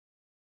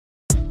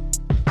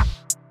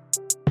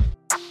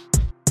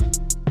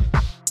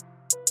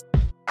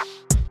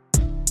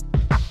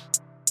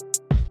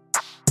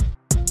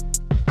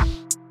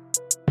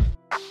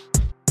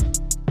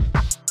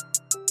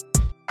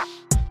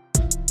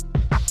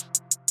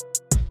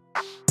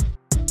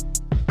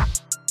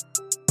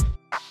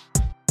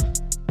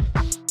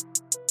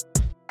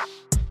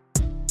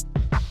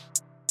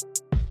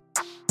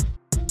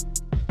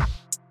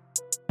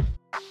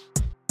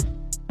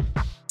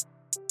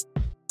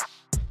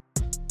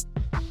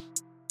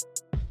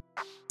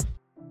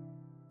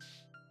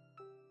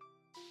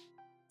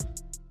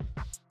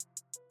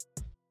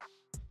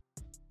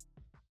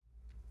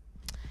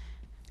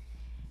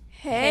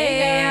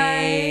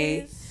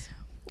Hey guys!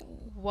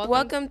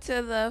 Welcome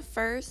to the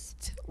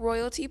first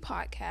Royalty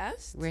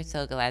podcast. We're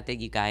so glad that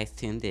you guys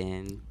tuned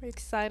in. We're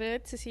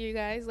excited to see you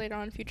guys later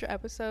on in future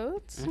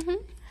episodes.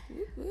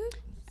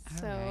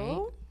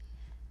 So,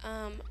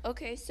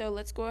 okay, so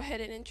let's go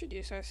ahead and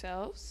introduce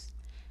ourselves.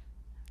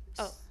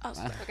 I'll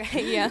start.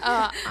 Okay,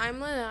 yeah. I'm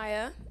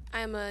Lanaya.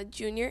 I'm a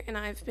junior, and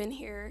I've been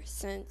here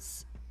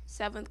since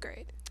 7th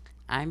grade.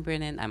 I'm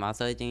Brennan. I'm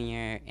also a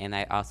junior, and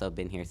I've also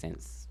been here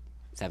since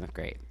 7th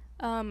grade.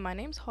 My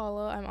name's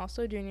Hala. I'm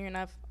also a junior, and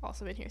I've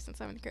also been here since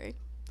 7th grade.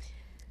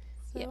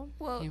 So, Yeah.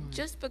 Well,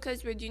 just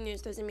because we're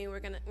juniors doesn't mean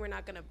we're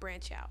not gonna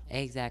branch out.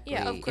 Exactly.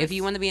 Yeah, of If course.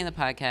 you want to be in the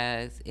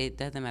podcast, it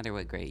doesn't matter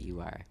what grade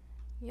you are.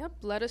 Yep.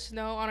 Let us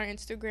know on our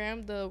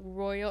Instagram, the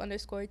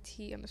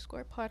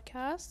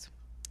Royal_T_podcast.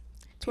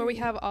 It's where we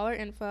have all our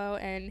info,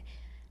 and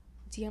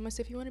DM us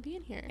if you want to be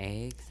in here.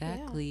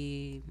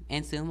 Exactly.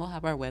 And soon we'll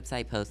have our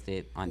website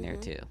posted on there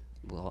too.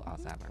 We'll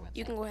also have our website.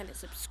 You can go ahead and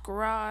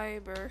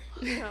subscribe, or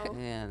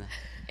Yeah.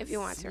 if you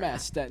want to.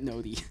 Smash that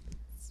noti.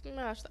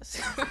 Smash that.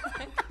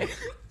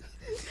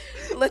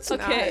 Let's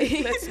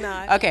Okay. not. Let's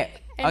not. Okay.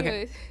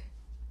 Anyways,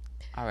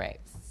 All right.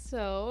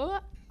 so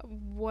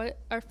what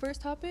our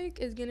first topic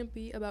is gonna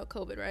be about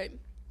COVID, right?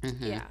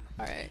 Mhm. Yeah.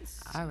 All right.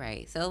 All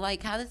right. So,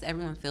 like, how does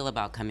everyone feel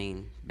about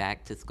coming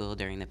back to school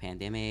during the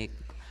pandemic?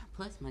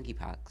 Plus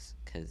monkeypox,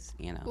 because,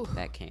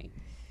 that came.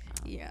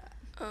 Yeah.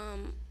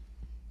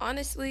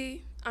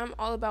 Honestly, I'm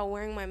all about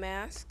wearing my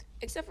mask,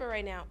 except for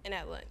right now and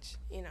at lunch,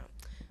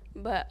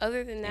 But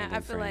other than that, And in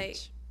I feel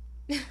French.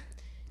 like,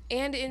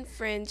 and in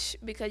French,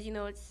 because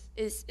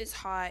it's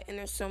hot and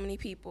there's so many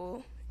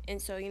people,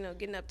 and so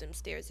getting up them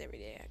stairs every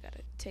day, I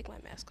gotta take my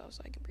mask off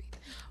so I can breathe.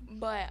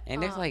 But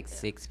And there's like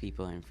 6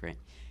 people in French.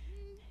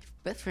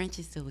 But French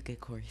is still a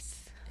good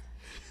course.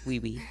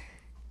 Oui.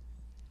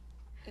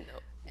 no.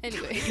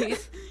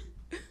 Anyways.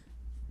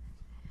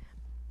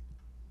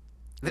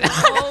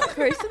 Well,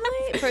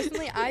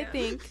 personally, I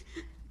think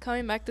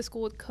coming back to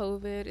school with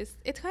COVID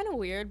it's kind of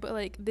weird, but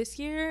like this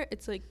year,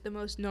 it's like the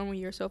most normal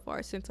year so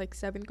far since like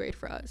 7th grade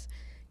for us.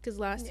 Because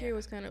last year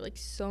was kind of like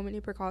so many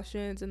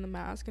precautions and the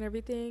mask and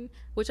everything,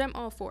 which I'm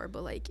all for,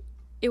 but like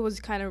it was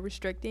kind of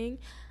restricting.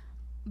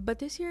 But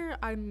this year,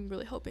 I'm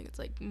really hoping it's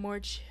like more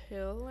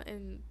chill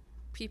and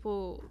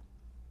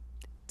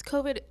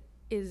COVID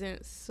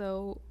isn't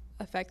so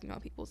affecting all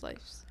people's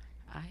lives.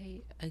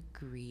 I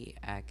agree,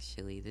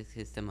 actually. This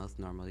is the most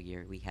normal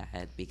year we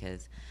had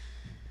because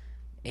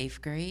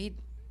 8th grade,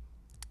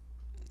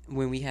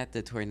 when we had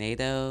the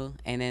tornado,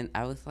 and then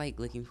I was like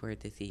looking forward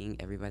to seeing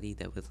everybody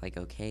that was like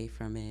okay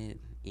from it,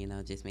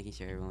 just making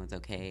sure everyone's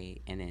okay,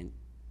 and then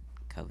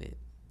COVID.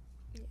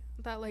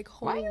 That like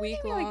whole Why are you week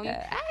looking at me long. like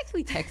that? I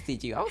actually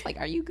texted you. I was like,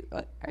 "Are you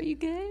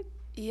good?"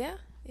 Yeah.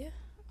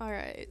 All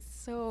right.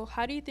 So,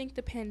 how do you think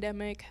the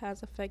pandemic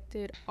has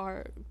affected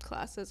our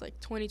classes, like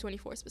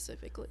 2024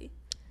 specifically?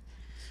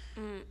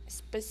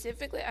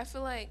 Specifically, I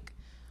feel like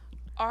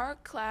our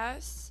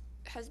class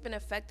has been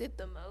affected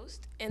the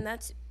most, and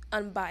that's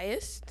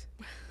unbiased.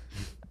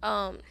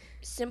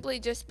 Simply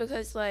just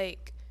because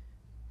like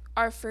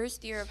our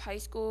first year of high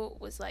school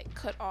was like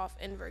cut off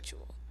and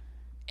virtual,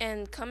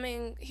 and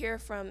coming here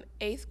from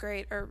 8th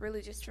grade, or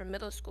really just from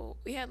middle school,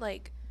 we had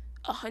like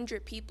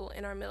 100 people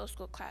in our middle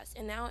school class,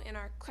 and now in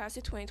our class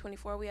of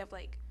 2024 we have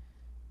like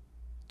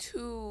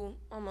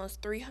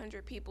almost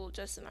 300 people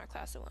just in our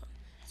class alone.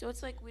 So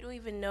it's like we don't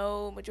even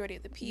know majority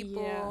of the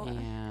people.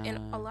 Yeah.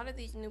 And a lot of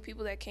these new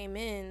people that came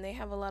in, they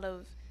have a lot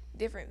of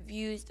different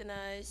views than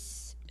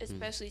us,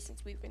 especially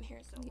since we've been here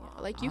so long.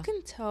 Like you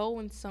can tell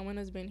when someone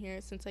has been here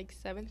since like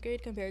 7th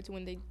grade compared to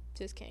when they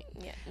just came.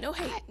 Yeah, no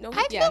hate, no I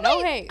hate. Yeah,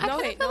 no hate. I No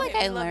kinda hate, feel no like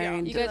hate. I We love y'all.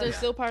 learned. You guys are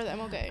still part of the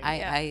MLK.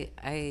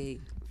 I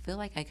feel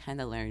like I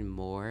kind of learned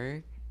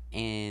more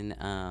in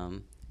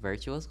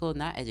virtual school,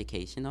 not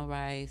educational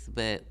wise,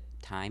 but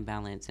time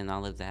balance and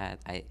all of that.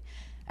 I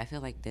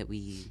feel like that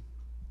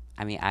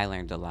I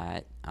learned a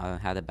lot on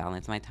how to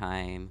balance my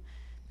time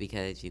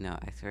because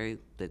I started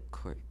the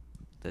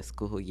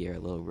school year a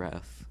little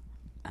rough,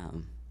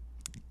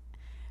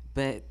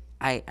 but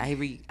I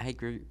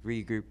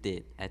regrouped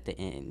it at the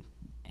end,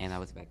 and I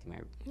was back to my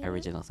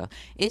original self.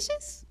 It's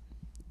just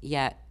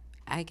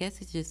I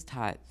guess it just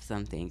taught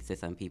some things to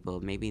some people,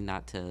 maybe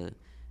not to,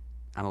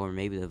 or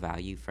maybe to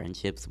value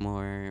friendships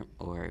more,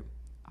 or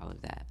all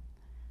of that.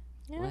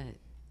 Yeah. What?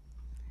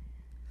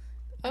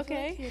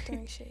 Okay. You're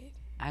throwing shade.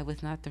 I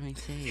was not throwing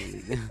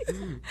shade.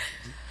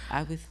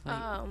 I was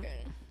like,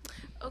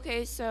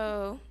 Okay,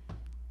 so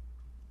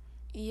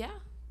yeah,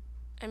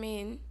 I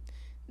mean,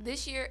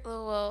 this year,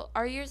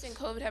 our years in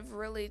COVID have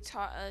really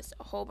taught us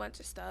a whole bunch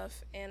of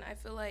stuff, and I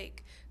feel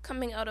like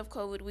coming out of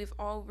COVID, we've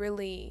all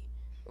really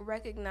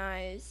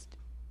recognized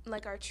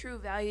like our true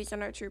values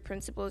and our true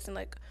principles, and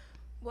like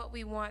what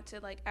we want to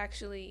like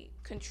actually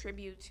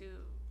contribute to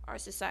our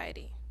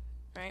society,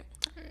 right?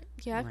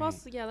 Yeah, Right.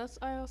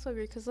 I also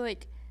agree because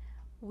like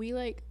we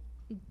like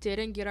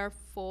didn't get our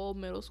full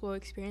middle school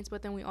experience,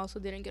 but then we also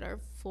didn't get our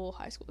full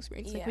high school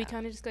experience. Like we Yeah.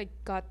 kind of just like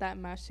got that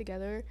mashed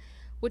together,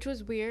 which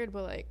was weird,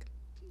 but like,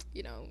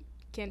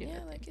 can't do Yeah,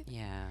 that. like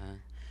Yeah.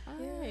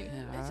 Alright.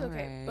 Yeah, it's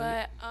okay.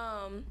 alright.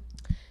 But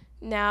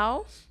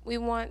now we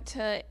want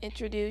to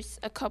introduce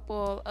a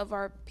couple of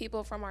our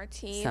people from our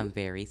team. Some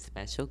very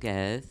special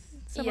guests,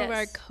 Some of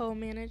our Yes.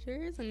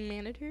 co-managers and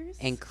managers.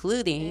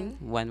 including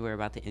one we're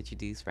about to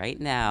introduce right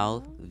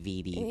now,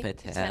 Vidi Vidi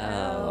Patel.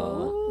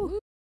 Patel.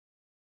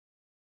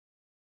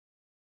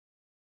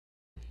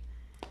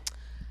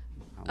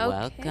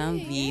 Welcome,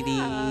 Okay, Vidi.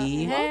 yeah.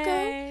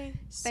 Hey,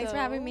 thanks for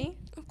having So, me.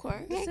 Of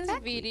course. This is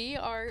Vidi,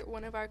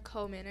 one of our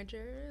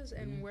co-managers,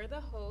 and we're the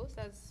hosts,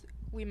 as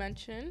we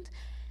mentioned.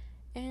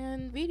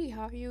 And Vidi,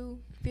 how are you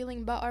feeling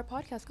about our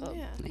podcast club?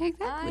 Yeah.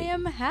 Exactly. I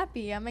am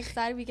happy. I'm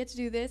excited we get to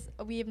do this.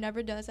 We have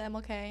never done this at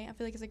MLK. I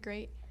feel like it's a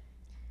great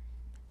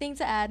thing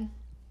to add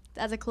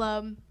as a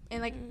club.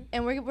 And like, Mhm.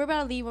 and we're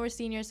about to leave when we're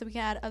seniors, so we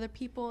can add other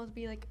people. It'd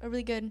be like a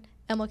really good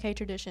MLK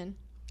tradition.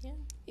 Yeah.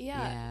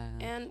 Yeah.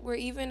 And we're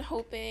even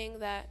hoping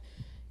that,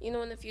 in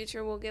the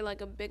future we'll get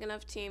like a big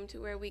enough team to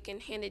where we can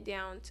hand it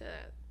down to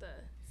the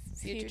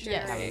future Future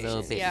Have a generations.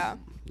 little bit. Yeah.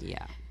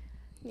 Yeah.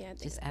 Yeah. I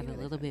think Just that'd add be a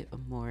really little fun. bit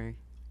of more,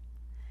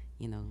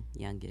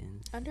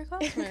 youngins.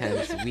 Underclassmen.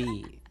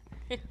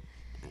 Because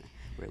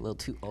we're a little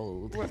too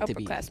old We're to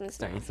be upperclassmen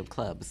starting now. some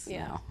clubs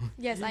Yeah. now.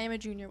 Yes, I am a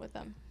junior with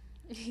them.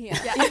 yeah.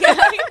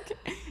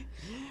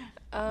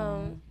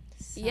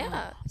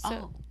 Yeah.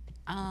 So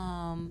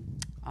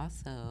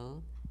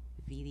Also,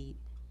 Vidi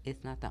is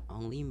not the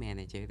only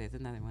manager. There's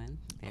another one.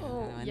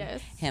 Oh,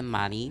 yes.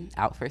 Himani,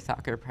 out for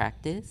soccer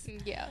practice.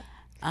 Yeah.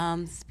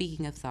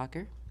 Speaking of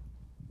soccer,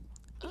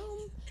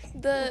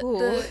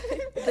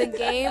 the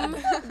game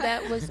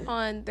that was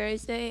on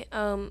Thursday,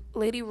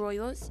 Lady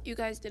Royals, you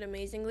guys did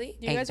amazingly.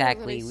 You guys are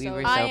exactly. really We so were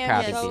good. so I am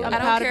proud so of you. I'm I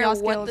don't proud of care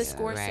y'all's what the skills.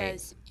 score Right.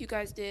 says. You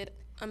guys did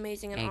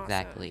amazing and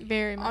Exactly.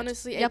 Very much.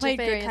 Honestly, Y'all played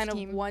HFA great as kind a of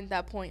team. won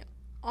that point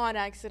on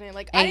accident.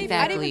 Like I didn't even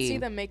Exactly. see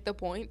them make the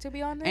point, to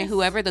be honest. And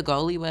whoever the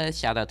goalie was,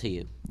 shout out to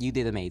you. You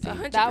did amazing.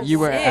 100%. You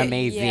were That was it,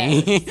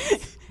 amazing.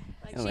 yes.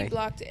 Like Anyway. she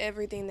blocked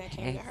everything that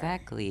came to her.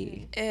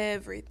 Exactly.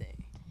 Everything.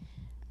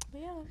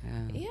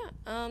 Yeah.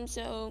 Yeah.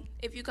 So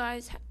if you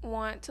guys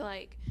want to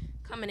like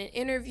come in an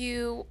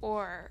interview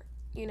or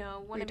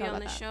want to be talk on the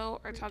about that.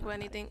 show or talk about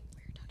anything.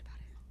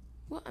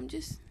 Well, I'm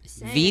just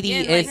saying. Vidi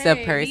again, is like, the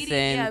Vidi,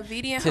 person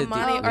Vidi and to do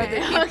Hamani are the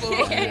that. people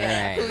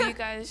Right. who you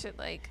guys should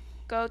like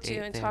go to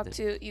and They're talk the-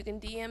 to. You can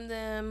DM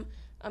them.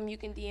 You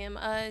can DM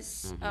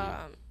us.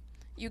 Mhm.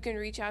 You can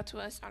reach out to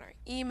us on our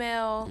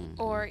email Mhm.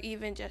 or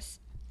even just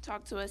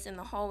talk to us in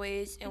the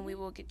hallways, and we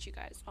will get you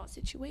guys all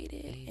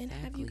situated and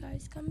have you Exactly.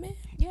 guys come in.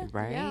 Yeah.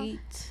 Right.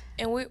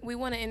 And we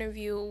want to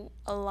interview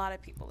a lot of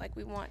people. Like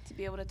we want to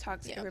be able to talk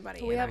to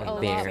everybody. We in have our a lot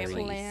immediate Very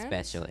family. planned.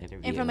 special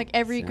interview. And from like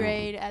every So-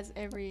 grade as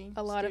every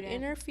A lot of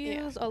student.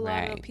 interviews, a lot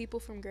Right. of people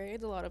from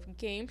grades, a lot of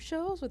game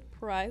shows with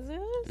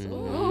prizes. Mhm.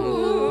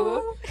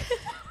 Ooh.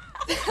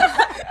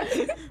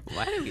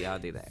 Why do we all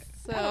do that?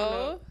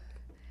 So,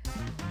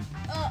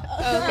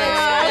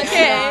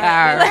 Okay.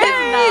 All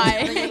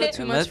right. Bring a little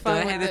too much Let's go fun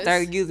ahead with and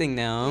start this. using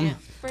them.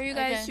 For you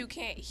guys Okay. who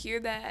can't hear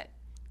that,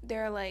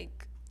 they're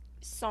like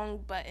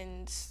song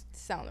buttons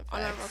sound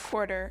on a effects.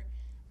 recorder,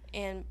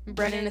 and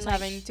Brennan is like,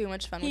 having too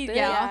much fun with He- it.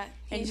 yeah.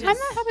 he's I'm just,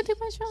 not having too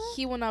much fun.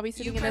 He will not be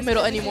sitting in the press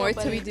middle the anymore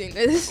middle to be button. doing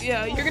this.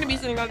 yeah, you're gonna be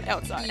sitting on the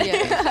outside.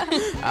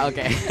 Yeah.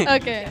 Okay.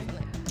 Okay.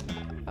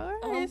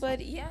 All right.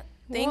 But yeah,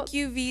 Well, thank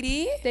you,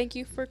 Vidi. Thank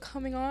you for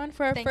coming on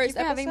for our Thank you first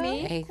for having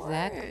episode. me.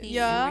 Exactly.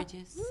 Yeah. We're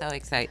just so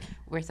excited.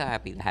 We're so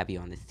happy to have you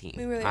on this team.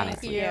 We really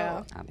honestly.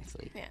 Yeah.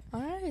 Honestly.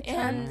 All right.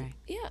 And Alright.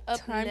 yeah, up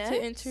Time next.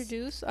 to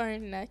introduce our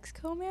next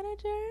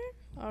co-manager.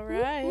 All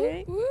Whoop,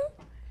 right. whoop,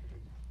 whoop.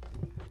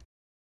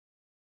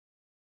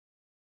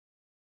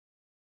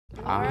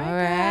 All right,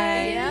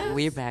 right. guys.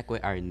 We're back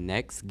with our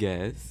next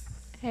guest.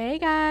 Hey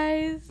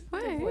guys.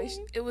 The voice,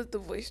 it was the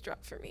voice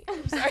drop for me.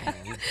 I'm sorry.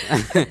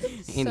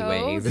 So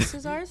Anyways. this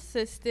is our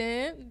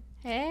assistant.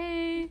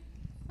 Hey.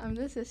 I'm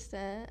the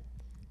assistant.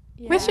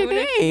 What's your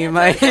Yeah. name?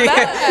 Bye.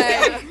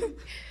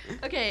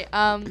 Okay,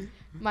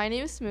 my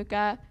name is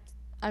Smuka.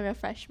 I'm a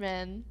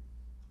freshman.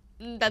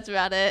 That's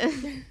about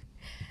it.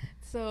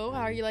 So,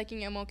 how are you liking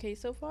MLK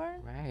so far?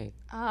 Right.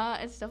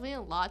 It's definitely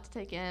a lot to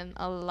take in,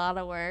 a lot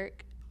of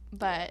work,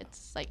 but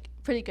it's like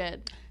pretty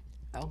good.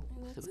 Oh,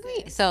 That's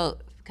sweet. good. So,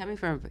 coming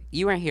from,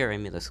 you weren't here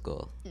in middle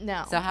school.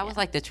 No. So, how was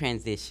like the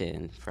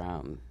transition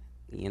from,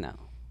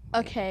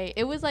 Okay,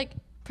 it was like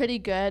pretty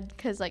good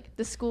because like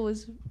the school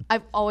is.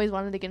 I've always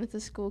wanted to get into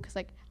school because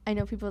like I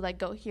know people that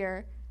go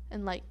here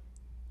and like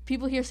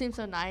people here seem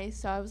so nice.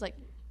 So I was like,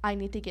 I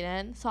need to get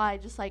in. So I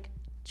just like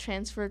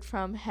transferred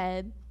from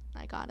head.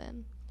 I got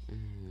in.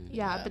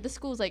 Yeah, but the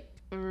school's like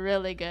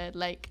really good.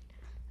 Like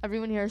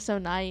everyone here is so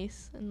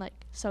nice and like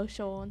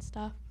social and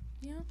stuff.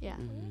 Yeah. Yeah.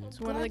 It's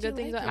one of the Glad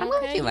good you things like that I'm MLK.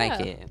 glad you like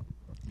yeah. it.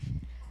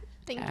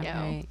 Thank All you.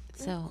 right. Of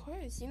So,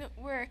 course,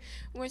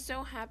 we're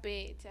so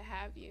happy to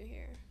have you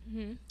here.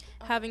 Mhm.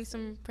 Having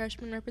some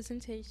freshman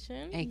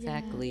representation.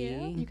 exactly.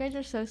 Yeah. You guys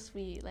are so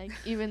sweet. Like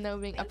even though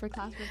being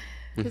upperclassmen,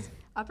 Because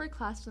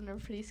upperclassmen are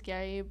pretty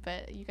scary,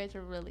 but you guys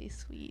are really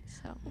sweet.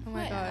 So Oh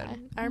my yeah. god.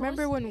 I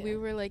remember when Most- we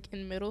were like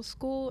in middle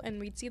school and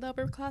we'd see the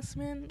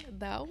upperclassmen.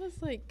 That was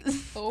like,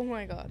 oh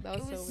my god, that It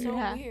was was so so weird.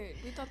 Yeah. weird.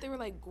 We thought they were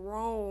like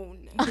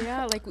grown.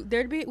 Yeah, like we'd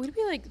be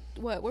like,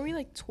 what? Were we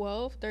like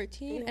 12,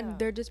 13? Yeah. And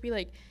there'd just be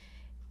like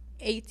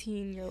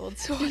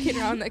 18-year-olds walking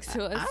around next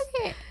to us.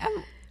 Okay,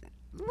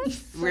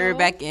 we're So-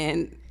 back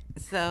in.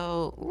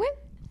 So, what?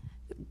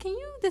 Can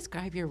you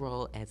describe your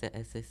role as an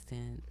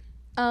assistant?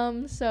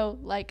 So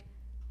like,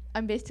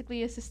 I'm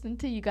basically assistant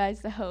to you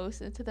guys, the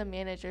hosts, and to the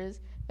managers.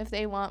 If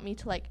they want me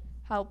to like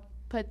help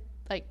put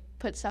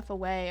stuff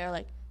away or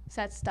like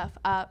set stuff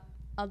up,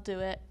 I'll do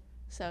it.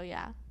 So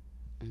yeah,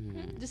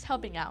 just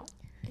helping out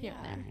here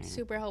and there. Alright.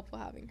 Super helpful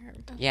having her.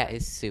 Yeah,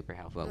 it's super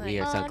helpful. We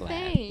are Like- so Aw,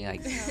 glad.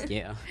 thanks. Like,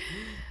 yeah.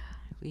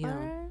 We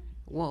Alright.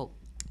 well,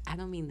 I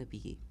don't mean to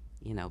be,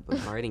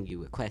 bombarding you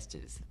with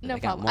questions. but No I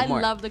got problem. one I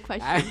more. love the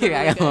questions. I They're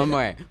really got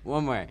good.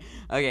 one more.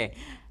 Okay,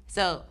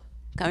 so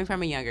coming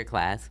from a younger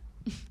class,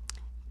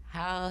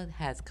 how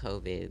has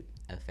COVID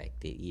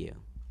affected you?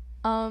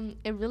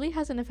 It really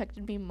hasn't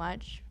affected me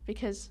much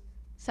because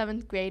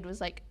 7th grade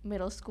was like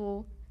middle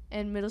school,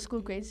 and middle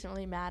school grades don't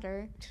really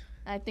matter.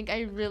 I think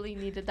I really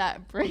needed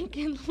that break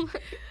in life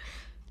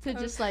to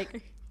just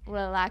like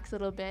relax a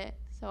little bit.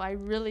 So I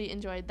really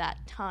enjoyed that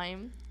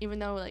time, even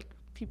though like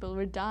people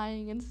were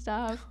dying and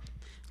stuff.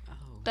 Oh.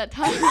 That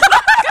time.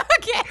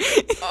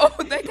 Okay. Oh,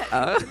 that got,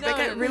 Oh. that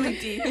got really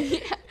deep.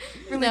 Yeah.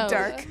 Really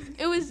dark.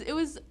 It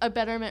was a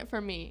betterment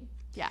for me.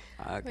 Yeah.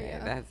 Okay,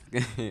 Yeah. that's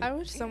good. I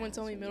wish someone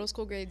told me middle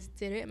school grades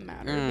didn't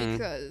matter Mm.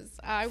 because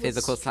I was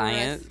Physical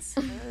stressed. science.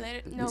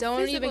 No,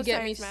 Don't even physical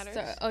get me science started.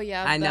 matters. Oh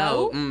yeah, I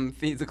know. that-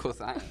 Physical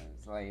science.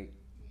 Like,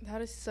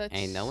 That is such.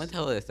 ain't no one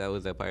told us that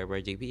was a part of our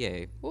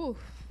GPA. Ooh,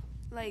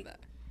 Like,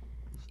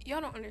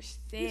 y'all don't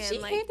understand. She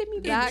like, handed me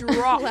it that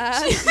dropped.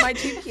 class. My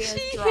GPA has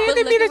dropped.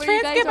 handed me the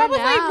transcript. I was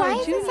like, why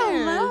is it so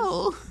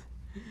low?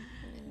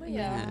 but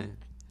yeah.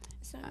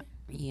 So,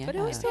 Yeah. But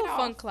it was still a Get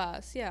fun off.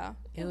 class. Yeah,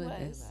 It was.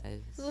 was.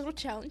 it's a little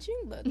challenging,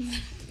 but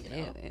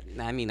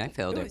I mean, I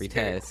failed It every was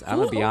very test. I'm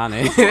gonna be cool.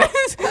 honest.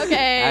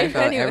 Okay, I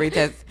failed anyway. every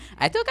test.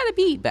 I still got a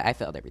B, but I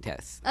failed every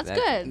test. That's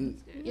That-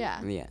 good.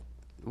 Yeah. Yeah.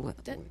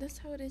 What, that's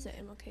how it is at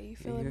MLK. You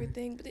feel Yeah.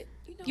 everything, but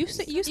you know. you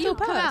still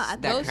come out passed.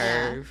 at that Those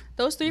curve.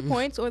 those 3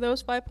 points or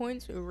those 5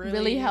 points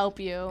Really help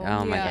you.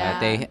 Oh my Yeah.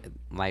 God, they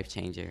life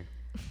changer.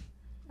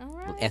 All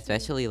right.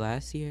 Especially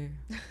last year.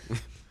 All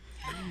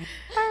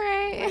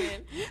right.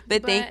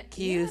 But But, thank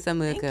you, yeah,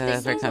 Samuka, thank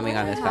you for so coming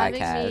on much this for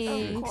having podcast.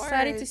 me. Of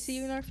Excited to course. see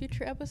you in our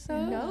future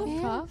episode. No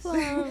Yes.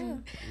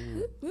 problem.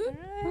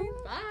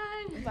 Mm.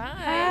 Bye.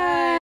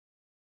 Bye.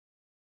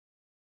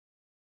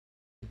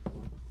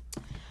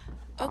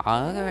 All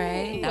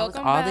right, that was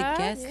Welcome all back.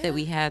 the guests that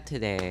we had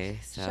today.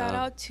 So Shout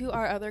out to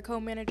our other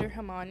co-manager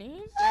Hamani.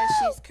 Yeah,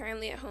 she's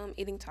currently at home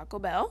eating Taco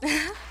Bell.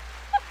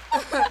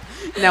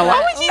 now,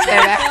 why would you say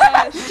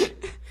that?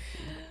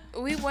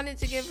 We wanted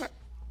to give her.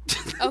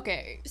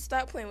 Okay,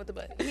 Stop playing with the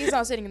button. he's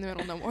not sitting in the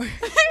middle no more.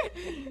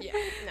 Yeah,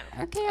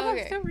 no. Okay, I'm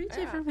Okay. still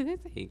reaching Yeah. for this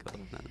angle. I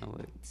don't know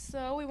what.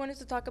 So we wanted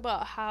to talk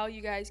about how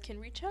you guys can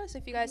reach us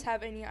if you guys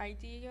have any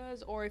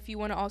ideas or if you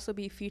want to also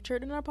be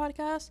featured in our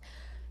podcast.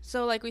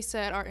 So like we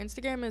said, our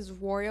Instagram is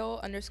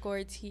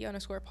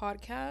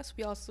royal_t_podcast.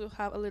 We also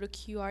have a little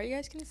QR you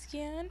guys can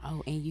scan.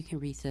 Oh, and you can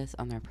reach us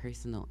on our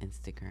personal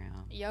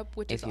Instagram. Yep,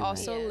 which If is you want.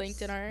 also Yes.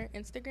 linked in our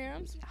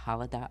Instagrams.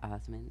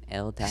 Holla.Osman,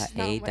 not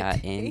my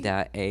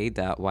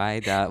L.A.N.A.Y.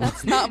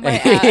 That's not my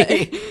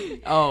ad.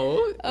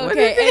 Oh. what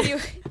Okay, is it?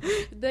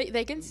 anyway,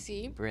 they can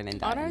see Brennan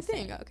on our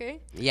Dickinson. thing,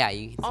 okay? Yeah,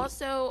 you can see.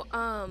 Also,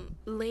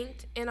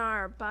 linked in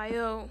our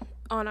bio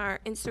on our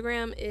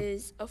Instagram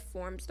is a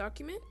forms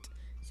document.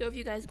 So if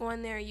you guys go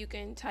in there, you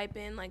can type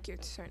in like your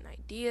certain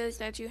ideas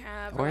that you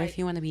have, Or like, if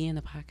you want to be in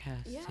the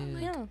podcast, Yeah, too.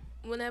 like- Yeah.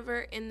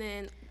 whenever, and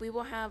then we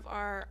will have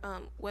our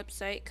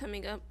website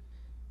coming up.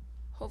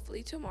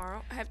 Hopefully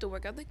tomorrow. I have to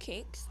work out the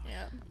kinks,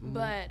 Yeah.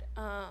 but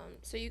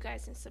so you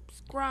guys can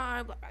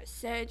subscribe. Like I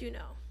said, And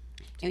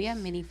we have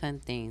many fun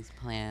things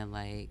planned.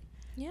 Like,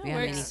 Yeah, we have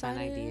we're many fun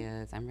excited.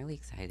 ideas. I'm really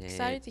excited.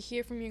 Excited to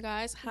hear from you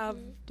guys. Have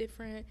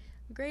different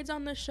grades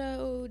on the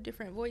show,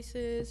 different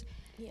voices.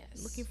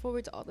 yes. Looking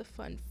forward to all the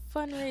fun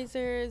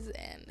fundraisers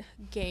and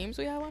games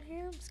we have on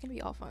here. It's gonna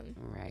be all fun.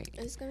 Right.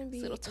 It's gonna be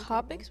Little incredible.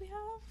 topics we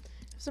have.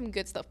 Some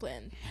good stuff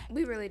planned.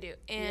 We really do.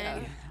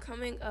 And Yeah.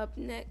 coming up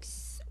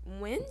next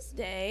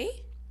Wednesday,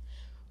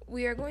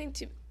 we are going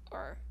to,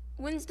 or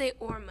Wednesday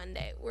or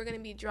Monday, we're going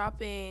to be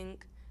dropping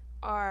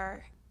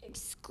our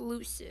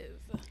exclusive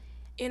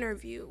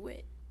interview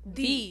with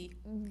the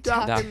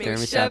Dr. Dr.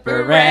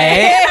 McShepard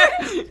Ray.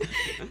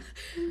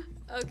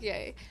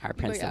 Okay. Our But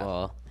yeah.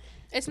 principal.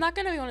 It's not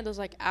gonna be one of those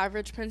like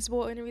average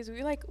principal interviews.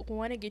 We like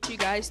want to get you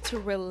guys to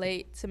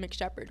relate to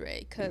McShepard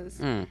Ray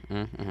because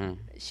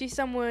she's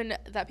someone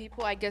that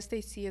people I guess they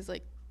see as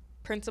like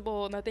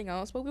principal, nothing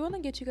else. But we want to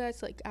get you guys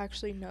to like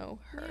actually know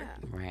her. Yeah.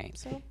 Right.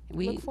 So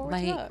We look forward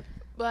like to that.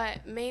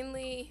 But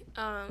mainly,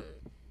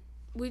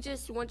 we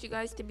just want you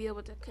guys to be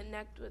able to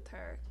connect with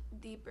her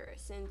deeper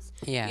since,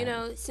 Yeah. you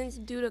know, since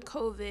due to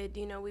COVID,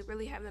 you know, we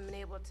really haven't been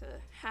able to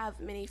have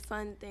many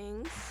fun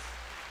things.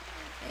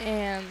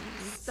 And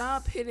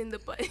Stop hitting the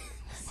button.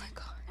 oh my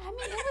god. I mean,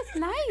 it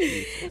was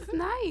nice. It's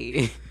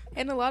nice.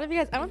 And a lot of you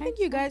guys, I don't think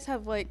you guys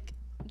have like,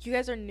 you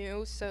guys are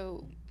new,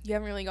 so you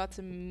haven't really got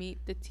to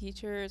meet the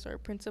teachers or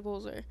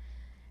principals or,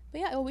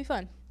 but yeah, it'll be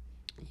fun.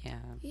 Yeah.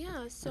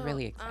 Yeah, so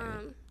really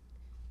excited.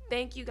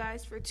 Thank you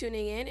guys for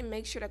tuning in, and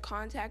make sure to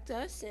contact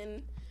us.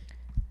 And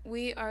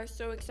we are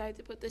so excited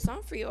to put this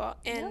on for you all.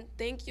 And Yep.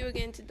 thank you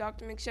again to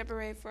Dr.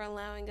 McShepard for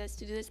allowing us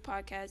to do this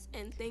podcast.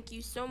 And thank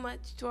you so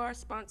much to our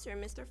sponsor,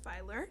 Mr.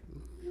 Filer.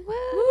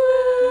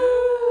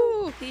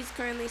 Woo! He's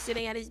currently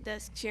sitting at his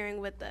desk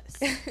cheering with us.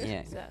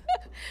 Yeah. So,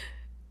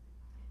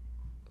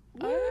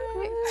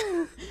 Alright.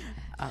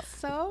 Oh.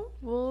 So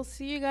we'll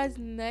see you guys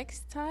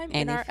next time in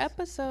And our if-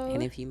 episode.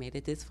 And if you made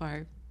it this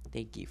far,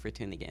 thank you for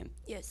tuning in.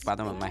 yes.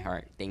 Bottom of my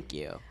heart. Thank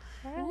you.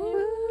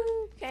 Alright.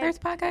 Okay.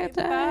 First podcast.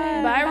 Bye.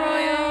 Bye,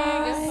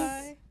 Royals. Goodbye.